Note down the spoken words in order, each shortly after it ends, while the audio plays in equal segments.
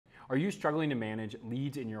Are you struggling to manage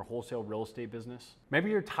leads in your wholesale real estate business? Maybe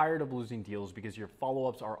you're tired of losing deals because your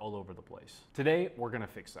follow-ups are all over the place. Today, we're gonna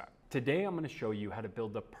fix that. Today, I'm gonna show you how to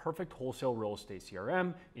build the perfect wholesale real estate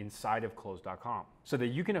CRM inside of Close.com so that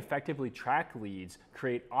you can effectively track leads,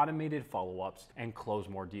 create automated follow-ups, and close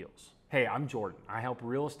more deals. Hey, I'm Jordan. I help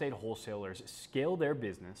real estate wholesalers scale their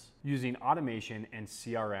business using automation and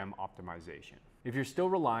CRM optimization. If you're still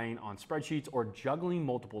relying on spreadsheets or juggling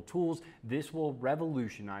multiple tools, this will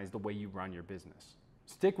revolutionize the way you run your business.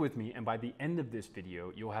 Stick with me, and by the end of this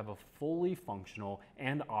video, you'll have a fully functional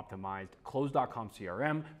and optimized Close.com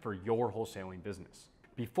CRM for your wholesaling business.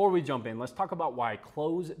 Before we jump in, let's talk about why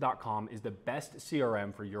Close.com is the best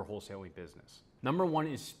CRM for your wholesaling business. Number one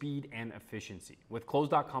is speed and efficiency. With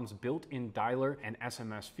Close.com's built-in dialer and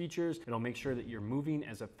SMS features, it'll make sure that you're moving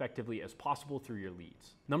as effectively as possible through your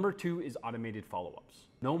leads. Number two is automated follow-ups.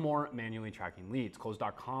 No more manually tracking leads.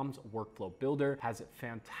 Close.com's workflow builder has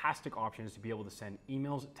fantastic options to be able to send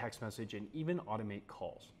emails, text message, and even automate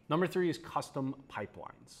calls. Number three is custom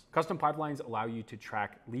pipelines. Custom pipelines allow you to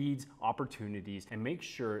track leads, opportunities, and make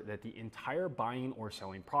sure that the entire buying or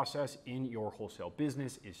selling process in your wholesale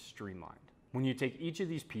business is streamlined. When you take each of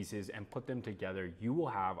these pieces and put them together, you will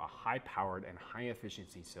have a high-powered and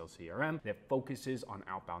high-efficiency sales CRM that focuses on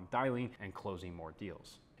outbound dialing and closing more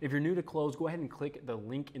deals. If you're new to Close, go ahead and click the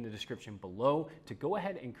link in the description below to go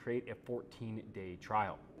ahead and create a 14-day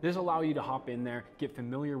trial. This will allow you to hop in there, get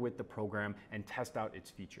familiar with the program, and test out its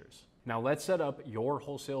features. Now let's set up your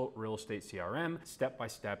wholesale real estate CRM step by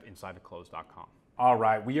step inside of Close.com. All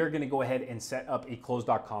right, we are gonna go ahead and set up a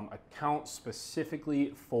Close.com account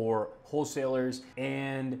specifically for wholesalers.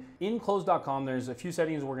 And in Close.com, there's a few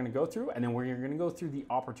settings we're gonna go through, and then we're gonna go through the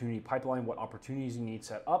opportunity pipeline, what opportunities you need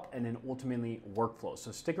set up, and then ultimately workflow.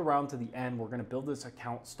 So stick around to the end. We're gonna build this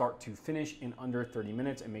account start to finish in under 30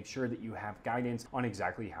 minutes and make sure that you have guidance on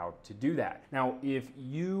exactly how to do that. Now, if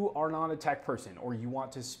you are not a tech person or you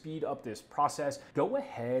want to speed up this process, go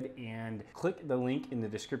ahead and click the link in the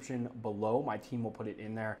description below. My team will put it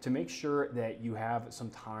in there to make sure that you have some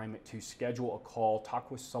time to schedule a call,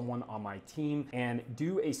 talk with someone on my team, and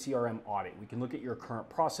do a CRM audit. We can look at your current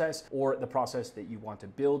process or the process that you want to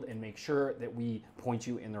build and make sure that we point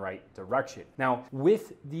you in the right direction. Now,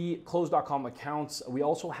 with the Close.com accounts, we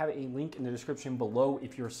also have a link in the description below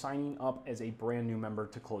if you're signing up as a brand new member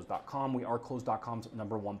to Close.com. We are Close.com's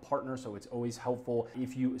 #1 partner, so it's always helpful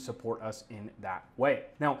if you support us in that way.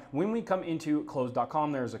 Now, when we come into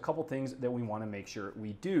Close.com, there's a couple things that we want to make sure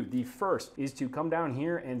we do. The first is to come down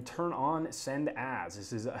here and turn on send as.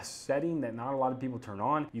 This is a setting that not a lot of people turn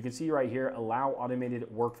on. You can see right here, allow automated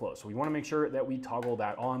workflow. So we want to make sure that we toggle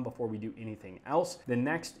that on before we do anything else. The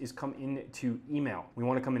next is come into email. We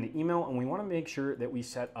want to come into email and we want to make sure that we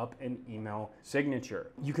set up an email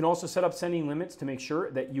signature. You can also set up sending limits to make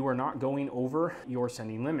sure that you are not going over your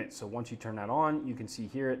sending limits. So once you turn that on, you can see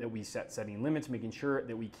here that we set sending limits, making sure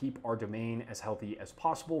that we keep our domain as healthy as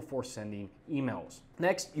possible for sending emails.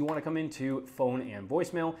 Next, you want to come into phone and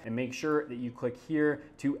voicemail and make sure that you click here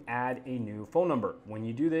to add a new phone number. When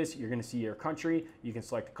you do this, you're going to see your country. You can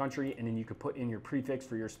select a country and then you can put in your prefix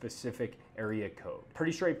for your specific area code.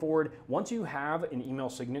 Pretty straightforward. Once you have an email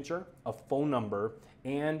signature, a phone number,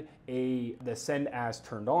 and the send as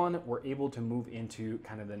turned on, we're able to move into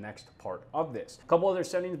kind of the next part of this. A couple other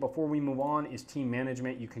settings before we move on is team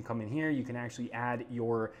management. You can come in here, you can actually add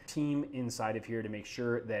your team inside of here to make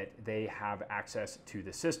sure that they have access to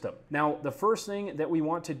the system. Now, the first thing that we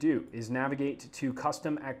want to do is navigate to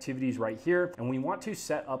custom activities right here, and we want to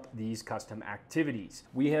set up these custom activities.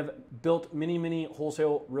 We have built many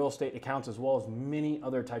wholesale real estate accounts as well as many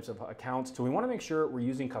other types of accounts. So we want to make sure we're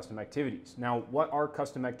using custom activities. Now, what are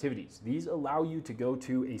custom activities? These allow you to go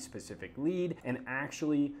to a specific lead and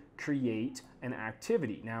actually create an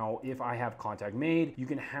activity. Now, if I have contact made, you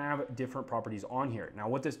can have different properties on here. Now,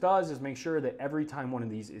 what this does is make sure that every time one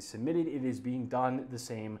of these is submitted, it is being done the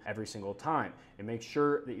same every single time. It makes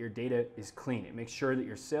sure that your data is clean. It makes sure that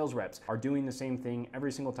your sales reps are doing the same thing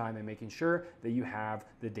every single time and making sure that you have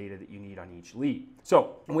the data that you need on each lead.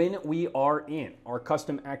 So when we are in our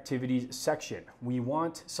custom activities section, we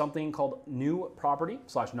want something called new property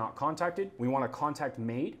 / not contacted. We want a contact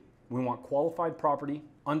made. We want qualified property,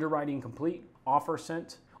 underwriting complete, offer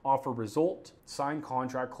sent, offer result, signed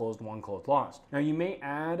contract, closed won, closed lost. Now you may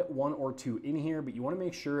add one or two in here, but you want to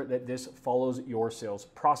make sure that this follows your sales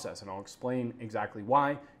process, and I'll explain exactly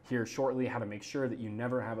why here shortly how to make sure that you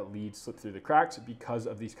never have a lead slip through the cracks because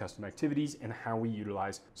of these custom activities and how we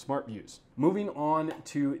utilize Smartviews. Moving on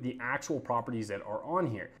to the actual properties that are on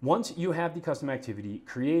here. Once you have the custom activity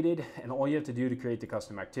created, and all you have to do to create the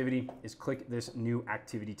custom activity is click this new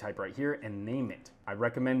activity type right here and name it. I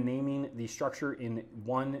recommend naming the structure in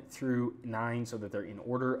 1 through 9 so that they're in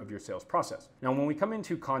order of your sales process. Now, when we come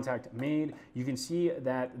into contact made, you can see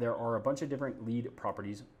that there are a bunch of different lead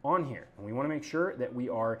properties on here. And we want to make sure that we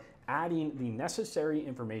are adding the necessary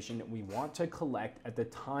information that we want to collect at the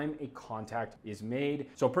time a contact is made.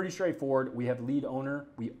 So pretty straightforward. We have lead owner.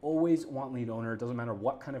 We always want lead owner. It doesn't matter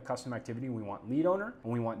what kind of custom activity. We want lead owner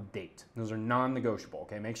and we want date. Those are non-negotiable.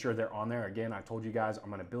 Okay, make sure they're on there. Again, I told you guys I'm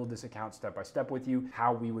going to build this account step by step with you,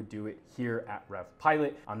 how we would do it here at Rev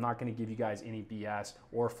Pilot. I'm not going to give you guys any BS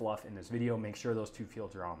or fluff in this video. Make sure those two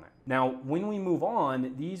fields are on there. Now, when we move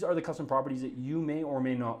on, these are the custom properties that you may or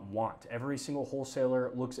may not want. Every single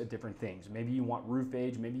wholesaler looks at different things. Maybe you want roof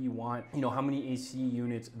age, maybe you want, how many AC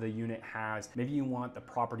units the unit has, maybe you want the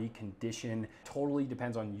property condition. Totally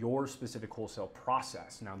depends on your specific wholesale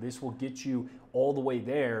process. Now, this will get you all the way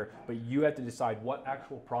there, but you have to decide what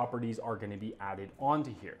actual properties are going to be added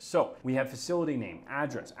onto here. So we have facility name,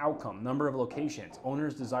 address, outcome, number of locations,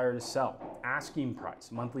 owner's desire to sell, asking price,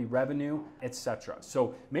 monthly revenue, etc.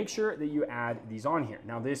 So make sure that you add these on here.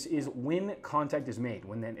 Now, this is when contact is made.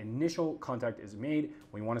 When that initial contact is made,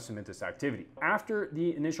 we want to submit this activity. After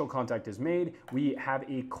the initial contact is made, we have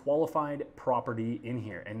a qualified property in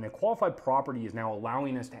here. And the qualified property is now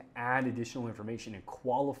allowing us to add additional information and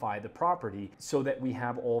qualify the property so that we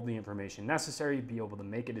have all the information necessary to be able to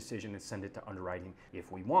make a decision and send it to underwriting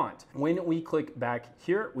if we want. When we click back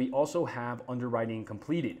here, we also have underwriting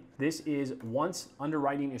completed. This is once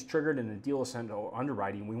underwriting is triggered and the deal is sent to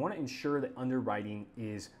underwriting, we want to ensure that underwriting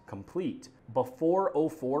is complete. Before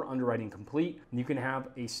 04 underwriting complete, you can have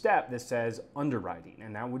a step that says underwriting,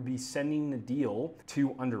 and that would be sending the deal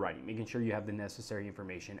to underwriting, making sure you have the necessary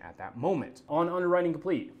information at that moment. On underwriting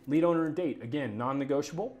complete, lead owner and date, again,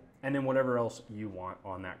 non-negotiable, and then whatever else you want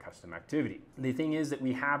on that custom activity. The thing is that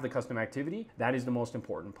we have the custom activity. That is the most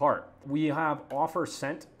important part. We have offer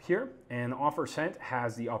sent here, and offer sent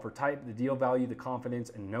has the offer type, the deal value, the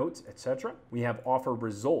confidence, and notes, etc. We have offer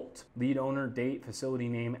result, lead owner, date, facility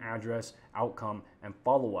name, address, outcome, and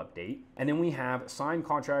follow-up date. And then we have signed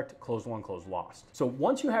contract, closed won, closed lost. So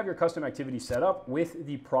once you have your custom activity set up with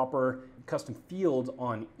the proper custom fields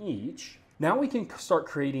on each, now we can start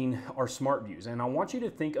creating our Smartviews. And I want you to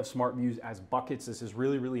think of Smartviews as buckets. This is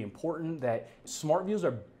really, really important that Smartviews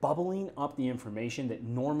are bubbling up the information that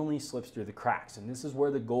normally slips through the cracks. And this is where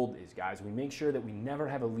the gold is, guys. We make sure that we never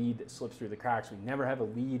have a lead that slips through the cracks. We never have a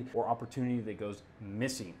lead or opportunity that goes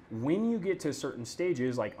missing. When you get to certain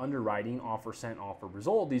stages like underwriting, offer sent, offer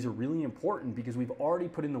result, these are really important because we've already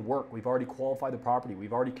put in the work. We've already qualified the property.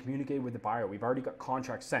 We've already communicated with the buyer. We've already got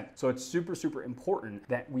contracts sent. So it's super, super important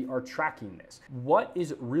that we are tracking this. What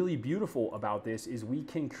is really beautiful about this is we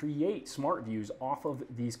can create Smartviews off of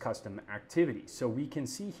these custom activities. So we can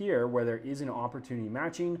see here where there is an opportunity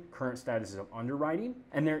matching, current status of underwriting,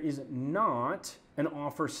 and there is not an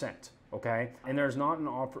offer sent. Okay, and there's not an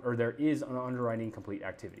offer, or there is an underwriting complete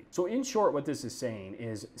activity. So in short, what this is saying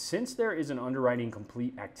is since there is an underwriting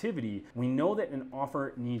complete activity, we know that an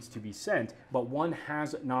offer needs to be sent, but one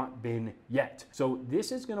has not been yet. So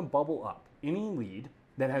this is going to bubble up any lead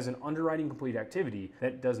that has an underwriting complete activity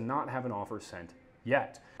that does not have an offer sent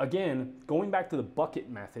yet. Again, going back to the bucket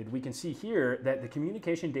method, we can see here that the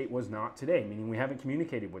communication date was not today, meaning we haven't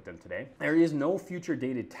communicated with them today. There is no future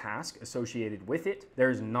dated task associated with it.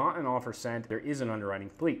 There is not an offer sent. There is an underwriting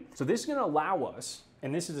complete. So this is going to allow us,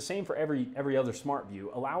 and this is the same for every other smart view,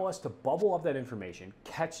 allow us to bubble up that information,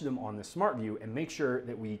 catch them on the smart view, and make sure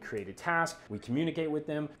that we create a task, we communicate with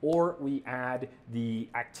them, or we add the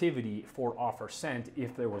activity for offer sent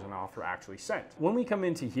if there was an offer actually sent. When we come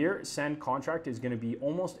into here, send contract is going to be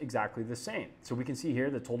almost exactly the same. So we can see here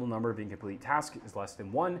the total number of incomplete tasks is less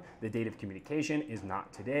than 1. The date of communication is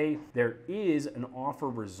not today. There is an offer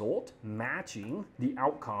result matching the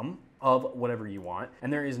outcome of whatever you want,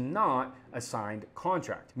 and there is not a signed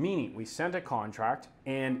contract, meaning we sent a contract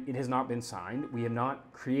and it has not been signed. We have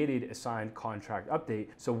not created a signed contract update.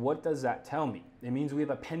 So what does that tell me? It means we have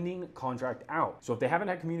a pending contract out. So if they haven't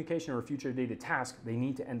had communication or a future dated task, they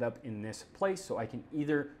need to end up in this place. So I can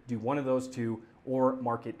either do one of those two or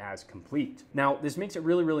mark it as complete. Now, this makes it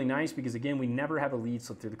really, really nice because again, we never have a lead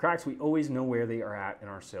slip through the cracks. We always know where they are at in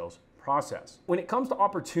our sales process. When it comes to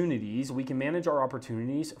opportunities, we can manage our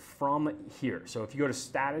opportunities from here. So if you go to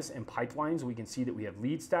status and pipelines, we can see that we have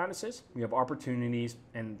lead statuses, we have opportunities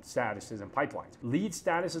and statuses and pipelines. Lead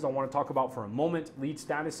statuses I want to talk about for a moment. Lead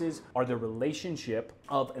statuses are the relationship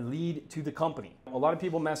of a lead to the company. A lot of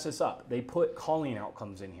people mess this up. They put calling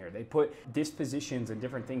outcomes in here. They put dispositions and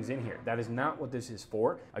different things in here. That is not what this is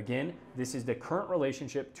for. Again, this is the current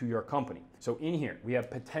relationship to your company. So in here, we have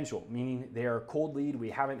potential, meaning they are a cold lead. We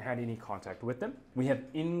haven't had any contact with them. We have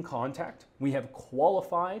in contact. We have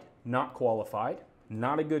qualified, not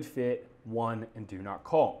a good fit, one, and do not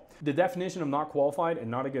call. The definition of not qualified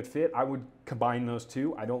and not a good fit, I would combine those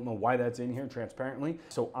two. I don't know why that's in here transparently,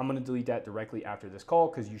 so I'm gonna delete that directly after this call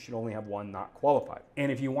because you should only have one not qualified.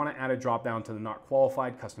 And if you wanna add a drop down to the not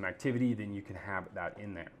qualified custom activity, then you can have that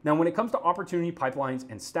in there. Now, when it comes to opportunity pipelines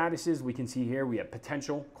and statuses, we can see here we have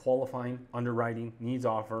potential, qualifying, underwriting, needs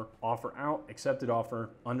offer, offer out, accepted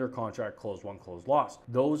offer, under contract, closed won, closed lost.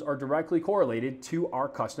 Those are directly correlated to our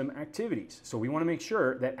custom activities. So we wanna make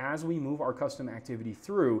sure that as we move our custom activity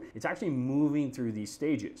through, it's actually moving through these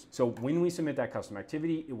stages. So when we submit that custom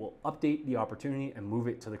activity, it will update the opportunity and move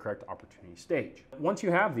it to the correct opportunity stage. Once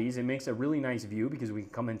you have these, it makes a really nice view because we can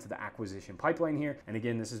come into the acquisition pipeline here. And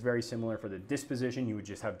again, this is very similar for the disposition. You would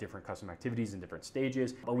just have different custom activities in different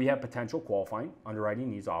stages, but we have potential, qualifying, underwriting,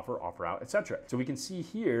 needs offer, offer out, etc. So we can see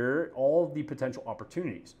here all the potential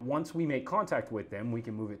opportunities. Once we make contact with them, we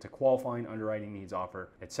can move it to qualifying, underwriting, needs offer,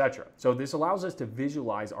 etc. So this allows us to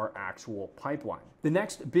visualize our actual pipeline. The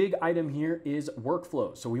next big item here is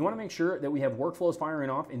workflows. So we want to make sure that we have workflows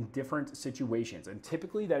firing off in different situations. And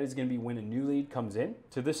typically that is going to be when a new lead comes in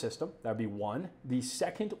to the system. That'd be one. The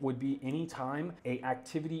second would be anytime a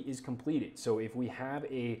activity is completed. So if we have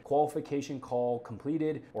a qualification call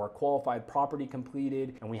completed or a qualified property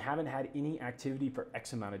completed and we haven't had any activity for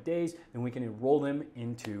X amount of days, then we can enroll them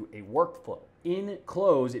into a workflow. In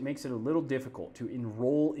Close, it makes it a little difficult to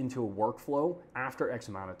enroll into a workflow after X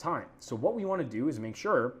amount of time. So what we want to do is make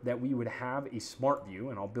sure that we would have a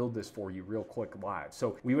Smartview, and I'll build this for you real quick live.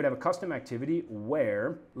 So we would have a custom activity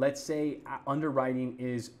where, let's say underwriting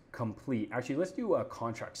is complete. Actually, let's do a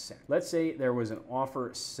contract sent. Let's say there was an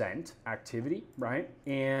offer sent activity, right?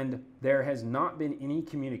 And there has not been any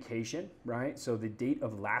communication, right? So the date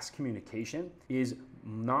of last communication is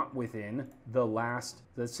not within the last,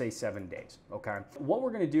 let's say 7 days, okay? What we're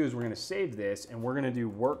gonna do is we're gonna save this and we're gonna do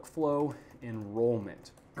workflow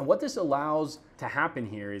enrollment. And what this allows to happen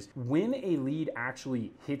here is when a lead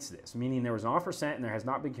actually hits this, meaning there was an offer sent and there has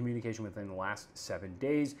not been communication within the last 7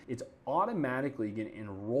 days, it's automatically gonna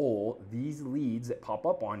enroll these leads that pop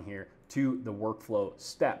up on here to the workflow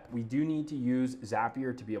step. We do need to use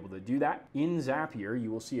Zapier to be able to do that. In Zapier,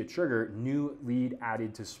 you will see a trigger, new lead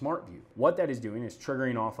added to Smartview. What that is doing is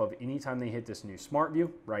triggering off of anytime they hit this new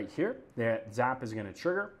Smartview right here, that Zap is gonna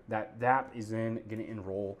trigger, that Zap is then gonna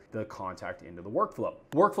enroll the contact into the workflow.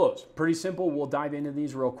 Workflows, pretty simple. We'll dive into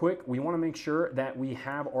these real quick. We wanna make sure that we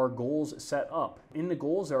have our goals set up. In the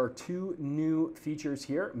goals, there are 2 new features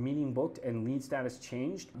here, meeting booked and lead status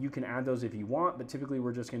changed. You can add those if you want, but typically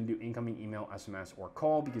we're just gonna do incoming email, SMS, or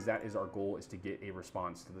call because that is our goal, is to get a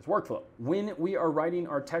response to this workflow. When we are writing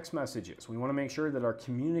our text messages, we wanna make sure that our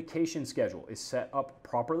communication schedule is set up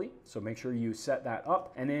properly. So make sure you set that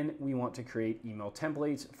up. And then we want to create email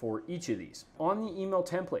templates for each of these. On the email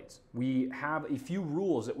templates, we have a few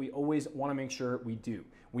rules that we always wanna make sure we do.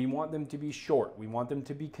 We want them to be short. We want them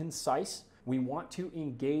to be concise. We want to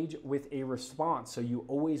engage with a response, so you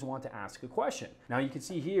always want to ask a question. Now you can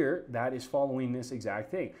see here that is following this exact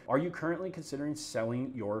thing. Are you currently considering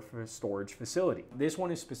selling your storage facility? This one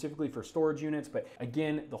is specifically for storage units, but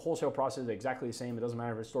again, the wholesale process is exactly the same. It doesn't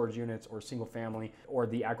matter if it's storage units or single family or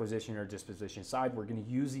the acquisition or disposition side. We're going to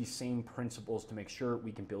use these same principles to make sure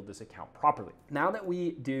we can build this account properly. Now that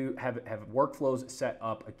we do have workflows set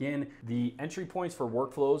up, again, the entry points for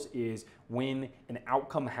workflows is when an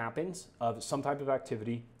outcome happens of some type of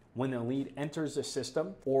activity, when a lead enters the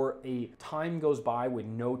system, or a time goes by with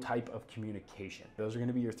no type of communication. Those are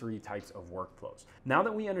gonna be your 3 types of workflows. Now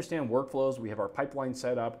that we understand workflows, we have our pipeline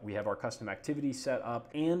set up, we have our custom activity set up,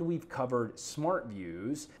 and we've covered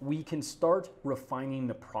Smartviews, we can start refining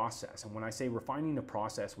the process. And when I say refining the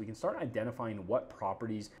process, we can start identifying what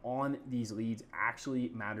properties on these leads actually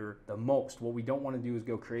matter the most. What we don't wanna do is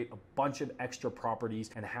go create a bunch of extra properties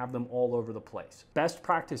and have them all over the place. Best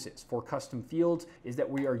practices for custom fields is that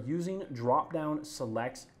we are using drop-down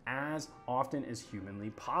selects as often as humanly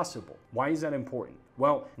possible. Why is that important?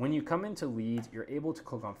 Well, when you come into leads, you're able to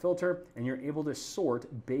click on filter and you're able to sort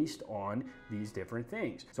based on these different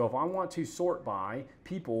things. So if I want to sort by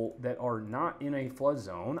people that are not in a flood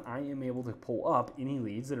zone, I am able to pull up any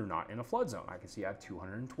leads that are not in a flood zone. I can see I have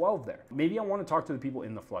 212 there. Maybe I want to talk to the people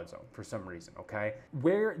in the flood zone for some reason, okay?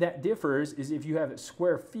 Where that differs is if you have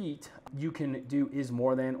square feet, you can do is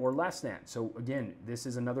more than or less than. So again, this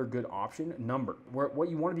is another good option, number. What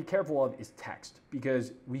you want to be careful of is text,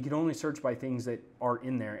 because we can only search by things that are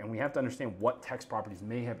in there, and we have to understand what text properties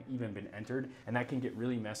may have even been entered, and that can get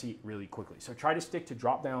really messy really quickly. So try to stick to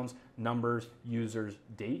drop downs, numbers, users,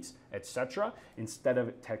 dates, etc., instead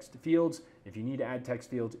of text fields. If you need to add text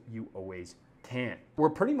fields, you always can. We're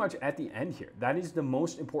pretty much at the end here. That is the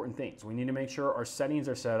most important thing. So we need to make sure our settings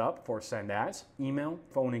are set up for send ads, email,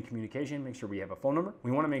 phone, and communication. Make sure we have a phone number.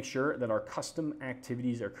 We want to make sure that our custom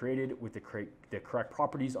activities are created with the correct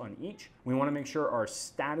properties on each. We want to make sure our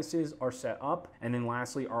statuses are set up. And then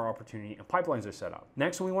lastly, our opportunity and pipelines are set up.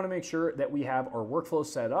 Next, we want to make sure that we have our workflows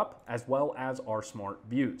set up as well as our smart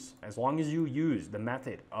views. As long as you use the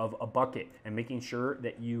method of a bucket and making sure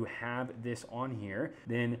that you have this on here,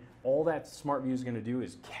 then all that Smartview is going to do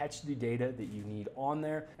is catch the data that you need on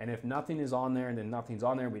there. And if nothing is on there and then nothing's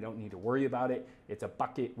on there, we don't need to worry about it. It's a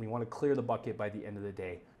bucket. We want to clear the bucket by the end of the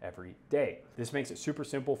day every day. This makes it super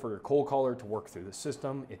simple for your cold caller to work through the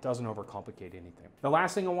system. It doesn't overcomplicate anything. The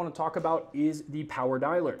last thing I want to talk about is the power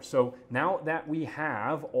dialer. So now that we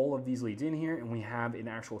have all of these leads in here and we have an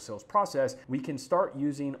actual sales process, we can start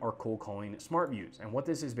using our cold calling Smartviews. And what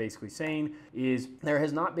this is basically saying is there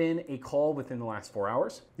has not been a call within the last 4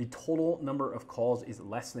 hours. The total number of calls is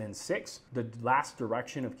less than 6. The last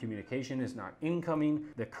direction of communication is not incoming.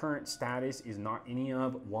 The current status is not any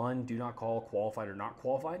of 1, do not call, qualified or not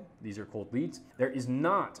qualified. These are cold leads. There is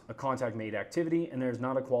not a contact made activity, and there's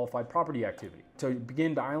not a qualified property activity. To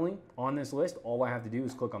begin dialing on this list, all I have to do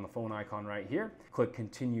is click on the phone icon right here, click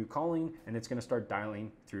continue calling, and it's going to start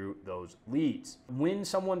dialing through those leads. When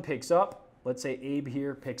someone picks up, let's say Abe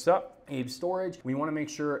here picks up, Abe's storage, we want to make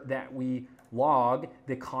sure that we log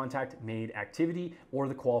the contact made activity or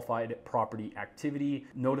the qualified property activity,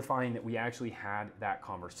 notifying that we actually had that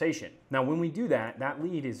conversation. Now, when we do that, that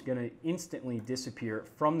lead is going to instantly disappear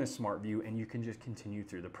from the Smartview, and you can just continue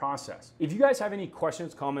through the process. If you guys have any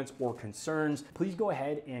questions, comments, or concerns, please go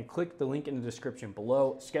ahead and click the link in the description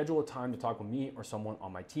below. Schedule a time to talk with me or someone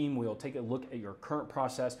on my team. We'll take a look at your current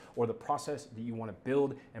process or the process that you want to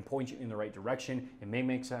build and point you in the right direction. It may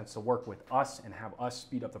make sense to work with us and have us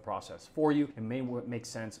speed up the process for you. It may make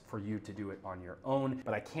sense for you to do it on your own,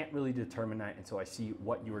 but I can't really determine that until I see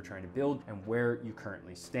what you are trying to build and where you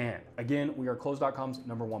currently stand. Again, we are Close.com's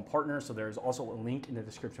 #1 partner, so there is also a link in the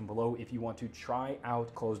description below if you want to try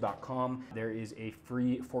out Close.com. There is a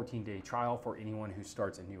free 14-day trial for anyone who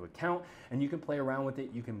starts a new account, and you can play around with it.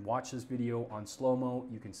 You can watch this video on slow-mo,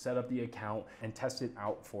 you can set up the account and test it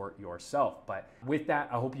out for yourself. But with that,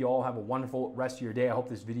 I hope you all have a wonderful rest of your day. I hope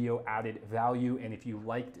this video added value, and if you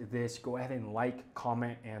liked this, go ahead and like,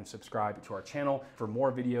 comment, and subscribe to our channel for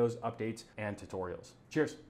more videos, updates, and tutorials. Cheers.